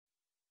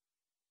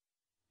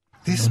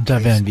Und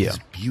da wären wir.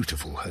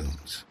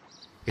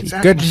 Die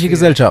göttliche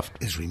Gesellschaft.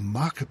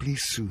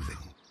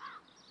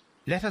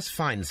 Let us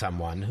find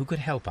someone who could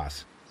help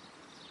us.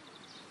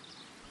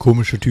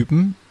 Komische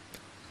Typen?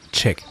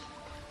 Check.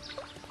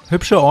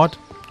 Hübscher Ort?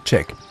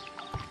 Check.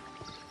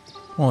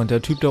 Oh, und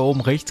der Typ da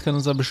oben rechts kann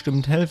uns da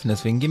bestimmt helfen.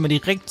 Deswegen gehen wir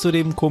direkt zu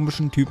dem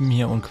komischen Typen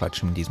hier und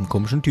quatschen mit diesem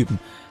komischen Typen.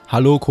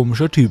 Hallo,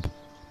 komischer Typ.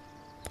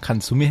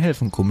 Kannst du mir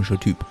helfen, komischer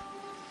Typ?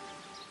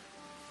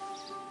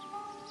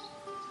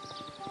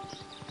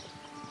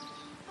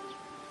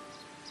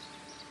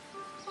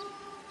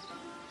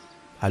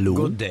 Hallo?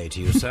 Good day to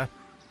you, sir.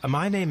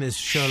 My name is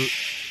Sherlock.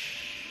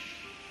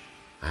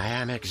 I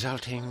am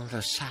exalting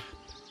the sap.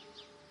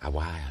 A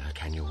while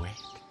can you wait?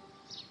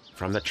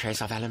 From the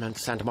trace of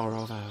elements and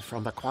moreover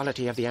from the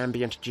quality of the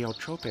ambient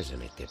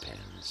geotropism it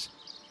depends.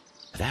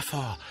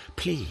 Therefore,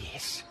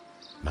 please,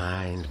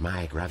 mind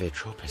my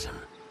gravitropism.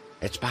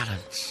 Its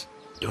balance.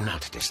 Do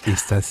not disturb.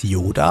 Ist das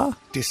Yoda?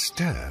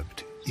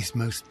 Disturbed is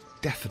most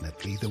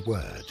definitely the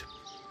word.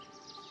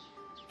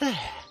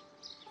 There.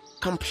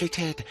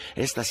 Completed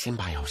is the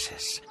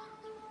symbiosis.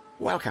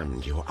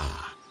 Welcome you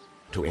are.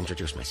 To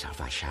introduce myself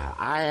I shall.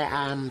 I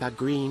am the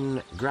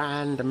Green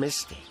Grand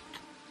Mystic.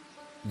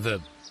 The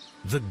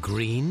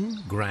Green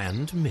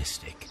Grand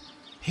Mystic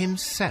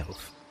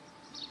himself.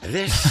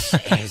 This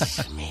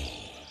is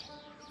me.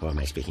 Who am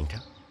I speaking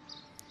to?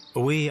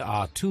 We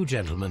are two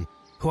gentlemen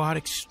who are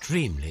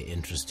extremely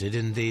interested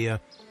in the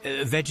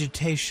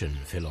vegetation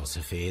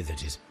philosophy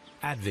that is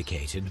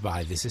advocated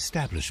by this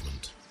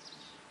establishment.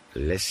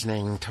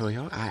 Listening to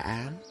you, I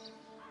am.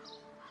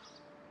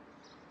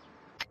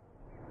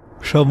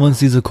 Schauen wir uns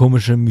diese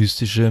komische,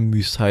 mystische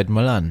Mystheit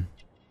mal an.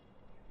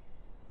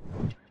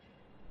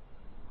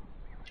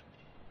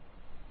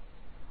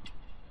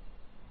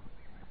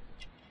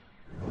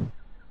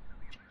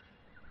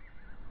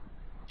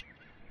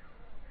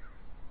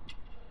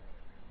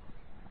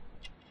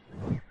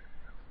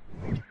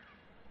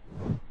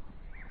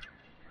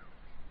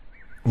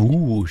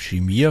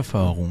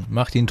 Chemieerfahrung.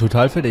 Macht ihn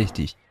total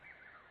verdächtig.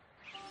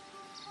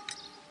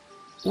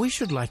 We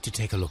should like to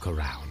take a look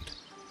around,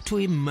 to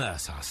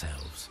immerse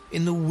ourselves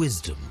in the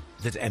wisdom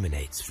that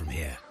emanates from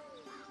here.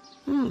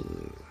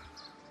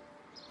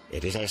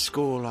 It is a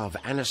school of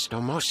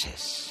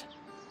anastomosis,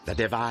 the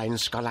divine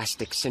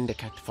scholastic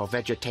syndicate for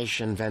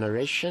vegetation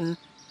veneration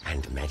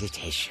and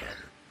meditation.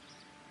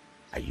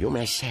 You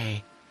may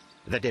say,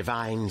 the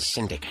divine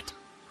syndicate,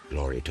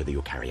 glory to the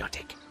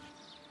eukaryotic.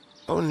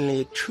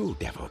 Only true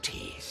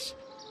devotees,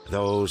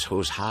 those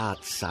whose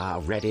hearts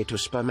are ready to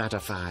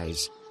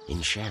spermatophize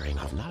in sharing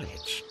of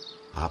knowledge,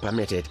 are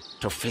permitted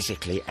to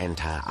physically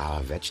enter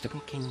our vegetable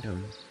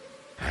kingdom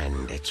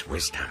and its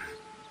wisdom.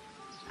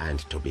 And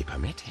to be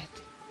permitted,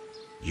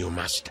 you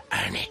must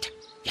earn it.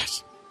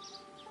 Yes.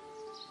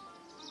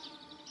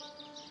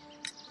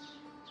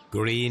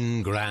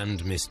 Green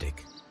Grand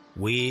Mystic,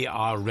 we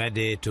are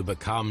ready to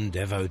become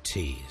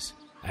devotees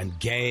and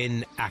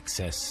gain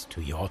access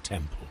to your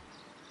temple.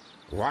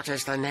 What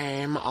is the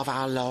name of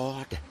our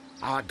Lord,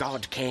 our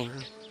God King?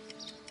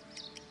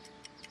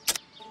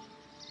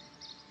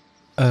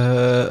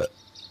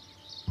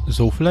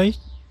 So vielleicht?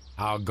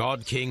 Our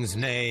God King's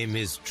name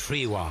is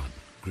Treewan,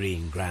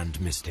 Green Grand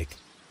Mystic.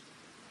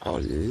 Oh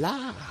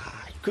la,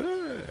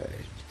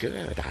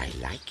 good, I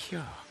like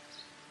you.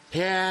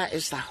 Here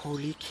is the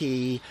holy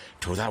key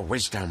to the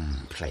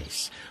wisdom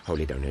place.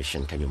 Holy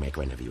donation can you make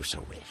whenever you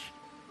so wish.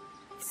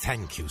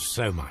 Thank you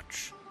so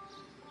much.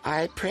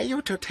 I pray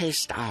you to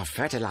taste our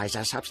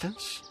fertilizer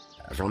substance.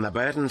 From the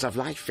burdens of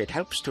life it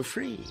helps to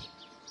free.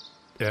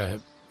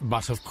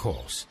 But of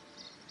course.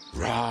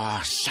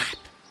 Raw sap,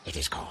 it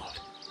is called.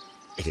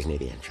 It is near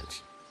the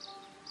entrance.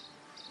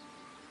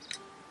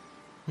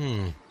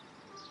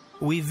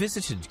 We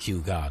visited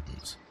Kew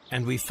Gardens,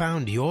 and we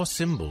found your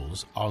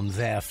symbols on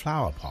their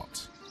flower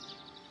pots.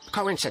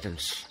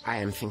 Coincidence, I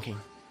am thinking.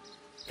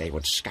 They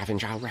would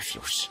scavenge our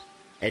refuse.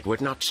 It would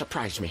not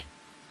surprise me.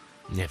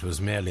 It was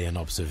merely an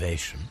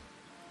observation.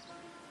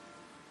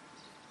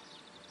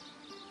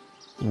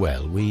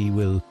 Well, we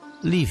will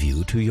leave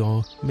you to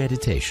your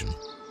meditation.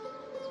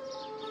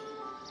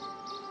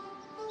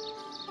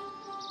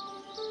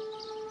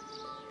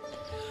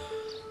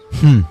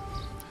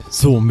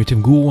 So, mit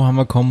dem Guru haben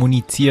wir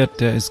kommuniziert.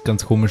 Der ist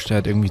ganz komisch, der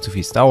hat irgendwie zu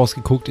viel Star Wars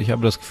geguckt. Ich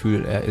habe das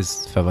Gefühl, er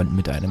ist verwandt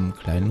mit einem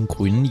kleinen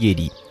grünen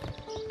Jedi.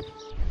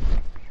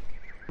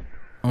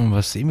 Und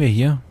was sehen wir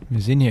hier?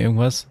 Wir sehen hier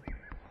irgendwas.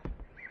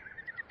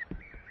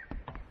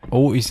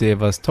 Oh, ich sehe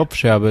was.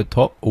 Topfscherbe,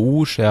 Top.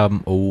 Oh,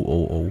 Scherben.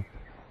 Oh.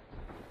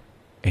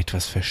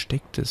 Etwas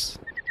Verstecktes.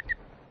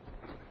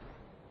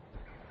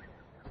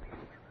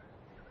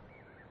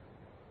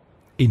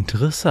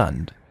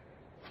 Interessant.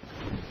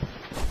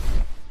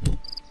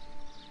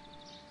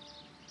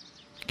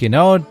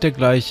 Genau der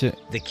gleiche.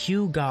 The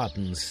Kew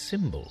Gardens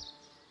symbol.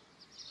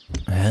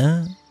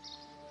 Hä?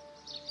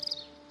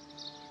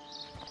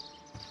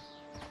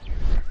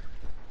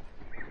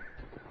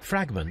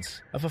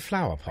 Fragments of a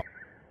flower pot.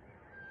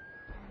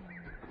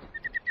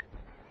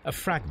 A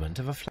fragment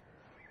of a flower.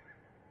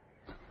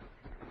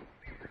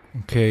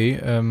 Okay,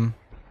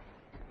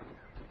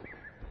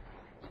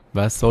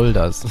 was soll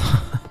das?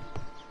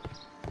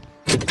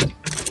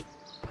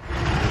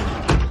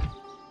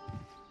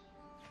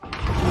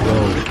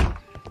 Wow.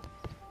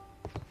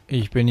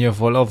 Ich bin hier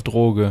voll auf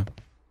Droge.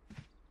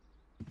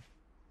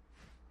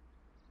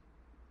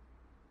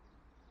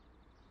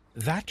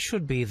 That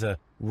should be the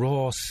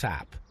raw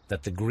sap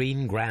that the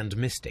Green Grand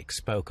Mystic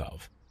spoke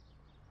of.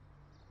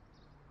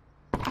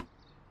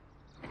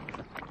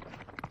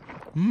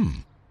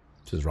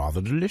 It is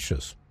rather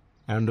delicious,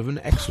 and of an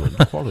excellent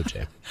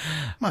quality.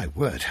 My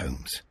word,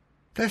 Holmes.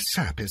 Their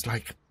sap is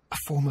like a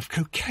form of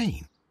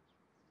cocaine.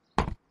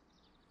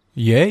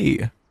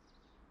 Yay.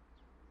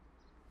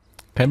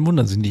 Kein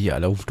Wunder, sind die hier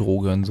alle auf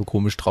Droge und so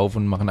komisch drauf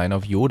und machen einen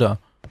auf Yoda.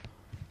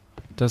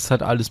 Das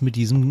hat alles mit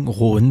diesem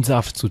rohen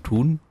Saft zu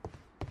tun.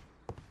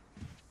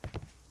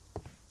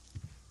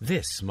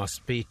 This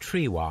must be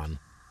Triwan,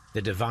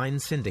 the Divine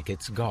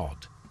Syndicate's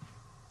god.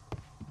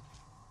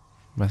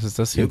 Was ist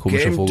das hier, You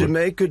komischer came to Vogel?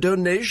 make a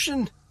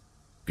donation?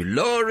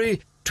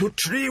 Glory to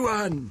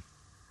Triwan!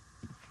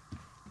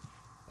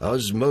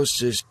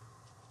 Osmosis.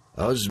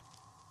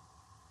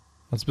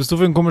 Was bist du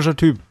für ein komischer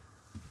Typ?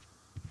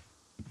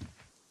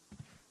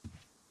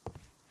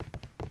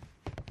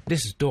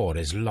 This door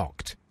is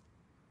locked.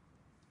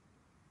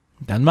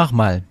 Dann mach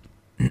mal.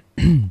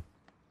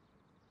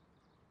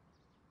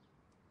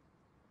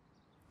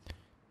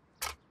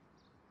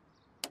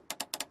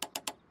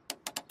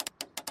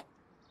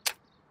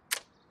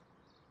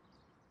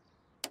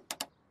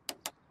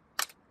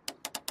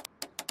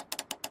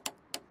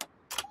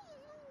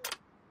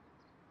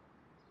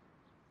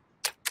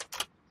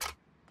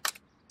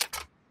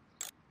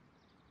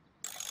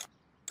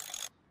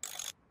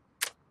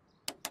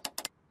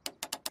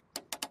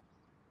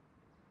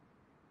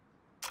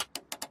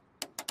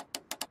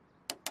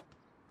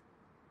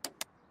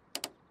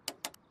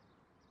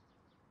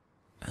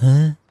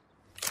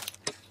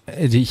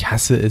 Ich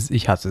hasse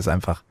es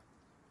einfach.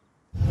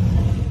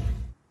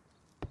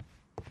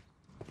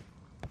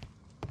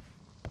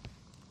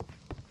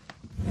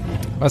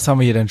 Was haben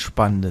wir hier denn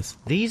Spannendes?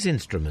 These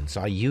instruments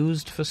are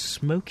used for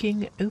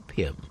smoking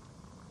opium.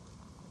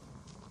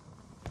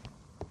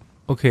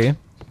 Okay,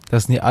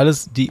 das sind hier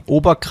alles die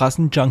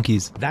oberkrassen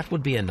Junkies. That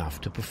would be enough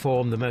to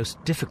perform the most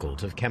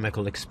difficult of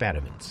chemical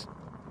experiments.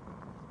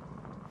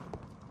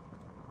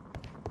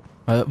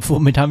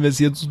 Womit haben wir es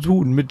hier zu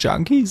tun? Mit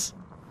Junkies?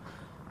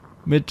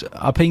 Mit This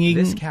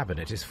Abhängigen?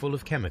 cabinet is full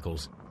of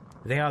chemicals.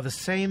 They are the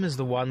same as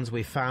the ones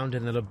we found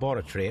in the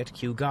laboratory at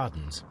Kew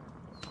Gardens.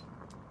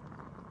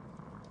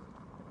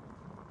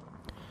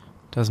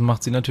 Das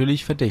macht sie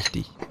natürlich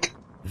verdächtig.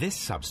 This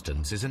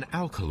substance is an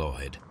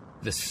alkaloid,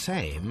 the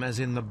same as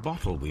in the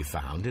bottle we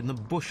found in the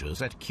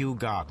bushes at Kew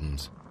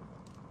Gardens.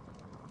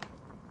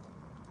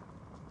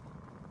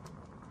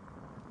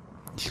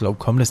 Ich glaube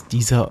kaum, dass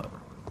diese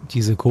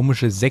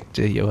komische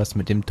Sekte hier was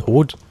mit dem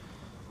Tod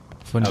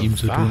von A ihm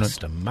zu tun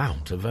vast hat.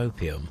 amount of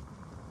opium.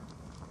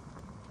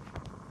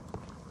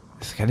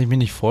 Das kann ich mir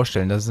nicht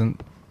vorstellen. Das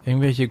sind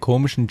irgendwelche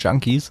komischen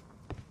Junkies,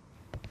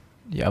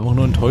 die einfach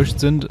nur enttäuscht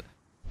sind,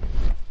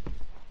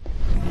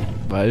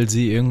 weil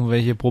sie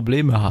irgendwelche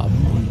Probleme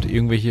haben und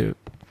irgendwelche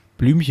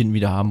Blümchen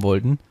wieder haben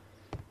wollten.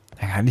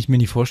 Da kann ich mir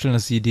nicht vorstellen,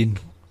 dass sie den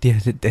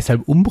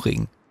deshalb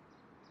umbringen.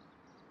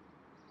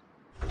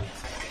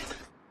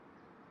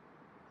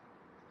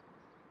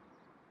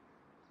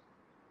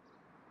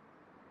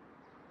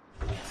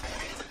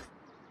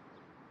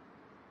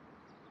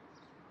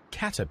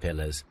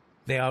 Caterpillars.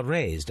 They are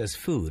raised as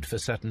food for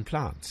certain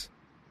plants.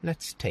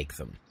 Let's take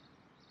them.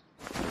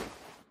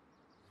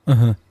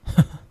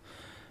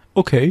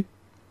 Okay,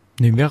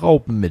 nehmen wir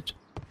Raupen mit.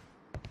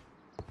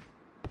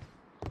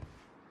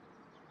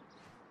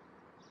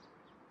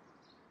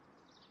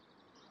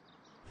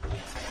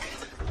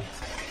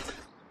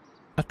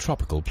 A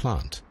tropical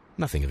plant.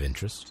 Nothing of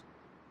interest.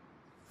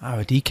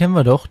 Aber die kennen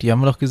wir doch, die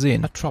haben wir doch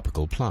gesehen. A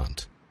tropical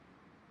plant.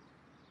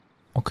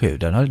 Okay,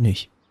 dann halt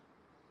nicht.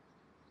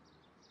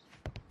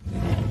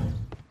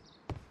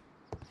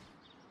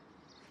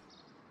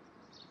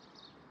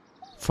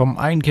 Vom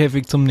einen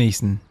Käfig zum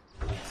nächsten.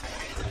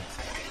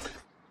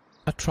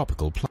 A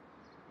tropical plant.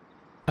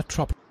 A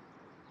trop.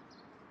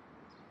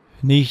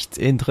 Nichts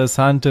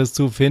Interessantes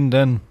zu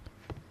finden.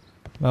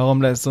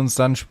 Warum lässt uns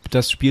dann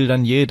das Spiel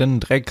dann jeden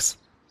Drecks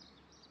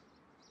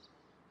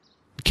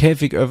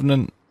Käfig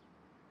öffnen?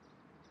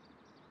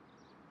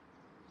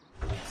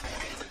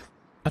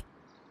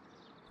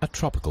 A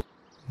tropical.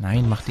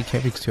 Nein, mach die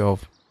Käfigstür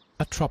auf.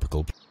 A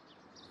tropical.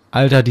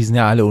 Alter, die sind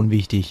ja alle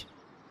unwichtig.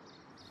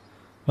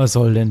 Was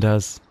soll denn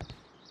das?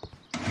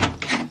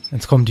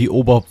 Jetzt kommt die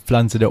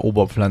Oberpflanze der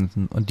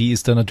Oberpflanzen und die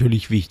ist dann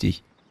natürlich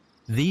wichtig.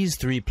 These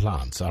three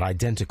plants are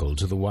identical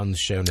to the ones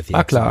shown at the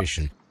klar.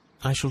 exhibition.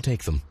 I shall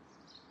take them.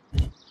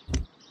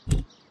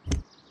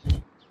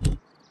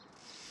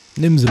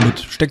 Nimm sie mit,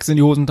 steck sie in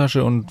die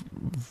Hosentasche und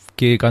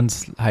geh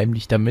ganz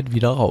heimlich damit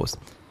wieder raus.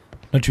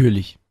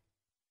 Natürlich.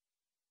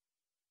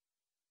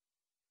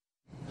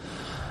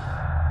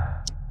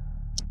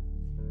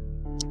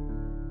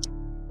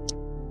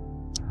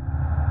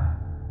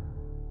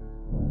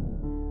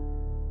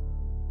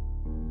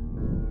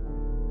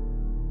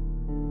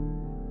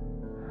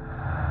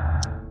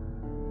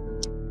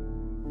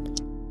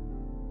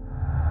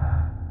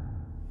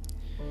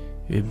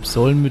 Wir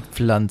sollen mit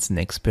Pflanzen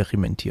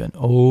experimentieren.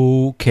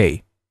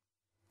 Okay.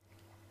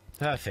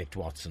 Perfect,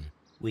 Watson.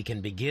 We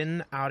can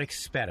begin our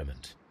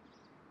experiment.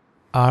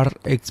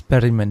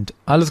 Experiment.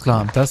 Alles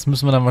klar, das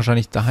müssen wir dann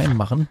wahrscheinlich daheim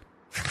machen.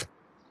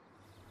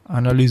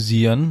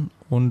 Analysieren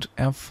und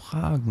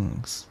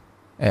erfragen.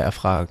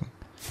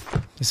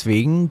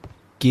 Deswegen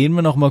gehen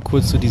wir noch mal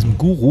kurz zu diesem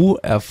Guru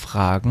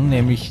erfragen,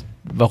 nämlich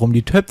warum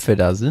die Töpfe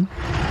da sind.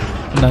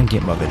 Und dann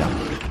gehen wir wieder.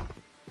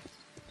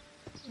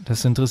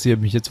 Das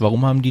interessiert mich jetzt.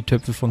 Warum haben die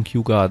Töpfe von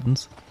Kew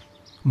Gardens?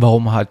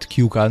 Warum hat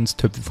Kew Gardens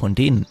Töpfe von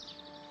denen?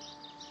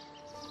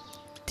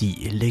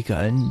 Die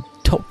illegalen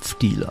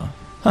Topfdealer.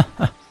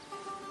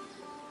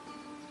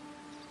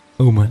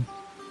 Oh Mann.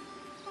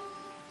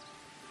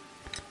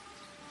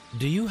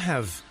 Do you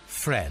have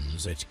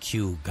friends at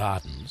Kew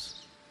Gardens?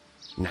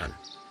 None.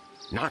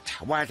 Not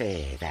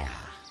worthy there.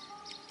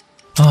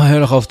 Ah, hör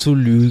doch auf zu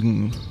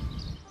lügen.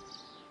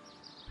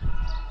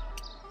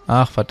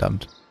 Ach,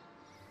 verdammt.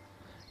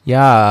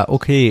 Ja,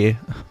 okay.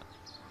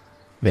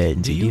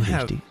 Wählen Sie die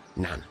richtige.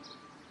 None.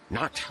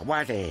 Not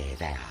worthy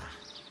there.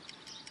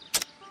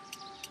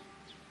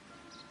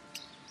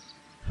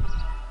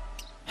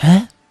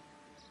 Hä?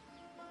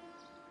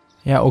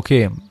 Ja,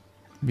 okay.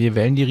 Wir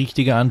wählen die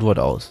richtige Antwort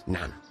aus.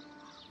 None.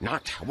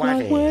 Not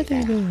worthy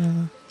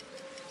there.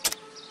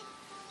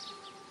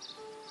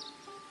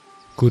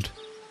 Gut.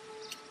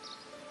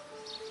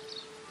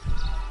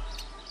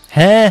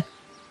 Hä?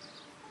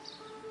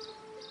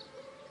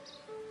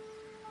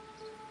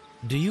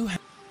 Do you have...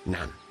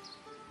 None.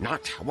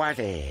 Not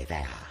worthy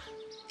there.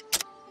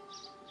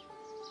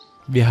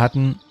 Wir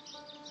hatten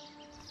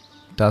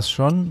das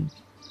schon.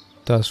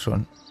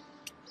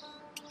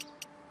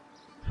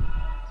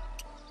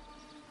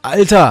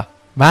 Alter,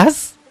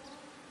 was?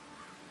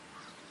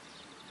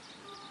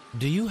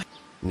 Do you...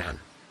 None.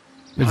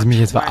 Willst du mich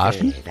jetzt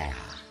verarschen? There.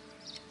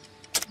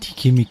 Die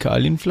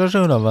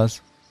Chemikalienflasche oder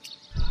was?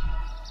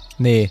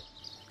 Nee.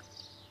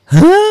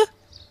 Hä?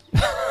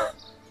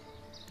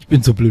 Ich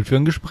bin so blöd für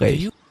ein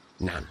Gespräch.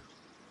 None.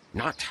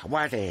 Not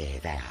worthy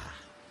there.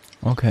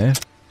 Okay.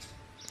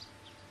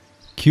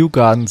 Kew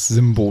Gardens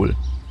Symbol.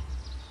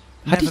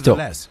 Hatte ich doch.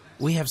 Nevertheless,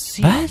 we have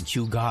seen Was?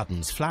 Kew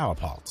Gardens flower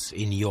pots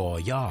in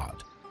your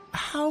yard.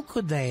 How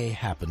could they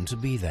happen to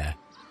be there?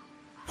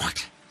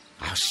 What?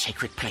 Our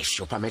sacred place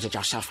you permitted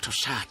yourself to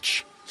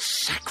search.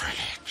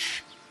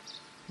 Sacrilege.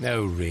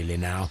 No, really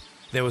now.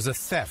 There was a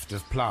theft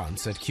of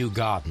plants at Kew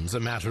Gardens a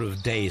matter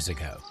of days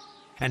ago.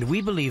 And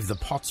we believe the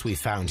pots we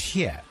found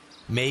here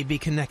may be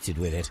connected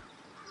with it.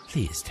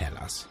 Please tell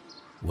us,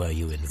 were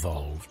you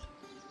involved?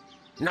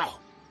 No.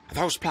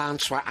 Those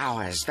plants were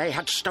ours. They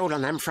had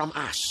stolen them from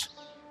us.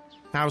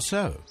 How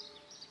so?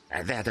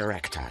 Their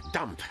director,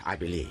 Dump, I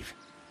believe.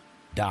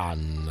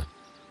 Done.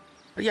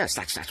 Yes,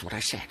 that's what I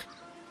said.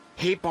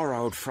 He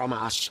borrowed from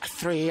us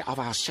 3 of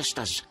our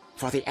sisters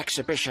for the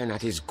exhibition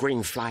at his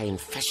green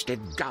fly-infested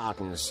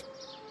gardens.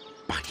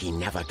 But he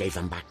never gave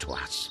them back to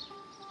us.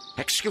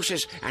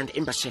 Excuses and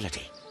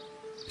imbecility.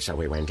 So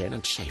we went in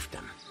and saved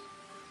them.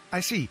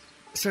 I see.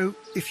 So,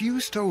 if you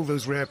stole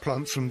those rare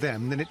plants from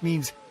them, then it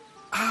means...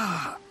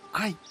 Ah,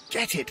 I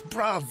get it.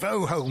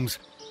 Bravo, Holmes.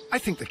 I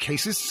think the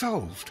case is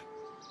solved.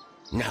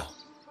 No,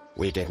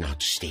 we did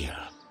not steal.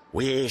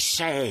 We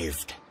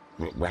saved.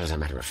 Well, as a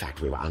matter of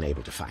fact, we were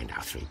unable to find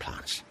our 3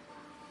 plants.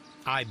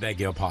 I beg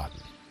your pardon.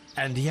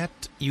 And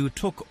yet you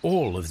took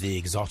all of the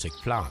exotic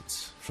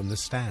plants from the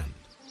stand.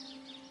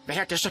 They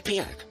had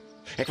disappeared.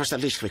 It was the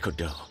least we could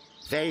do.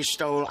 They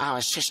stole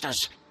our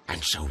sisters,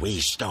 and so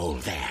we stole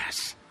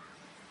theirs.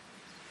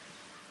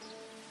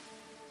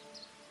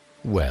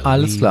 Well,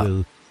 Alles klar.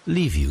 will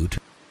leave you to...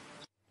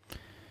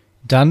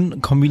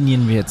 Dann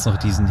kombinieren wir jetzt noch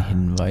diesen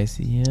Hinweis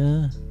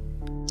hier.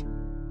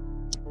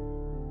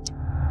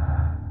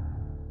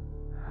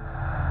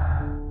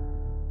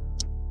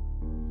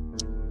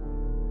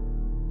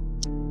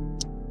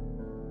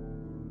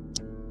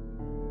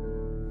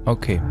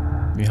 Okay,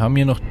 wir haben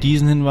hier noch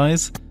diesen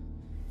Hinweis.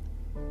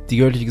 Die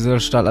göttliche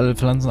Gesellschaft stahl alle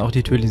Pflanzen, auch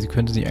die tödlichen. Sie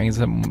könnte sich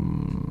eingesetzt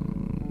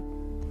haben.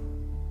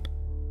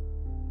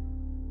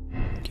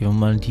 Gehen wir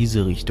mal in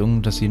diese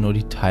Richtung, dass sie nur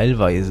die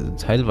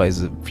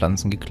teilweise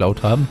Pflanzen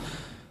geklaut haben.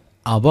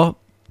 Aber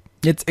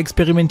jetzt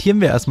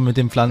experimentieren wir erstmal mit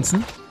den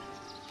Pflanzen.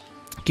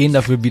 Gehen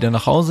dafür wieder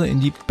nach Hause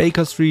in die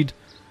Baker Street.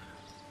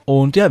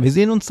 Und ja, wir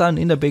sehen uns dann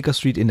in der Baker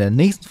Street in der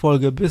nächsten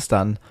Folge. Bis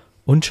dann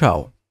und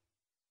ciao.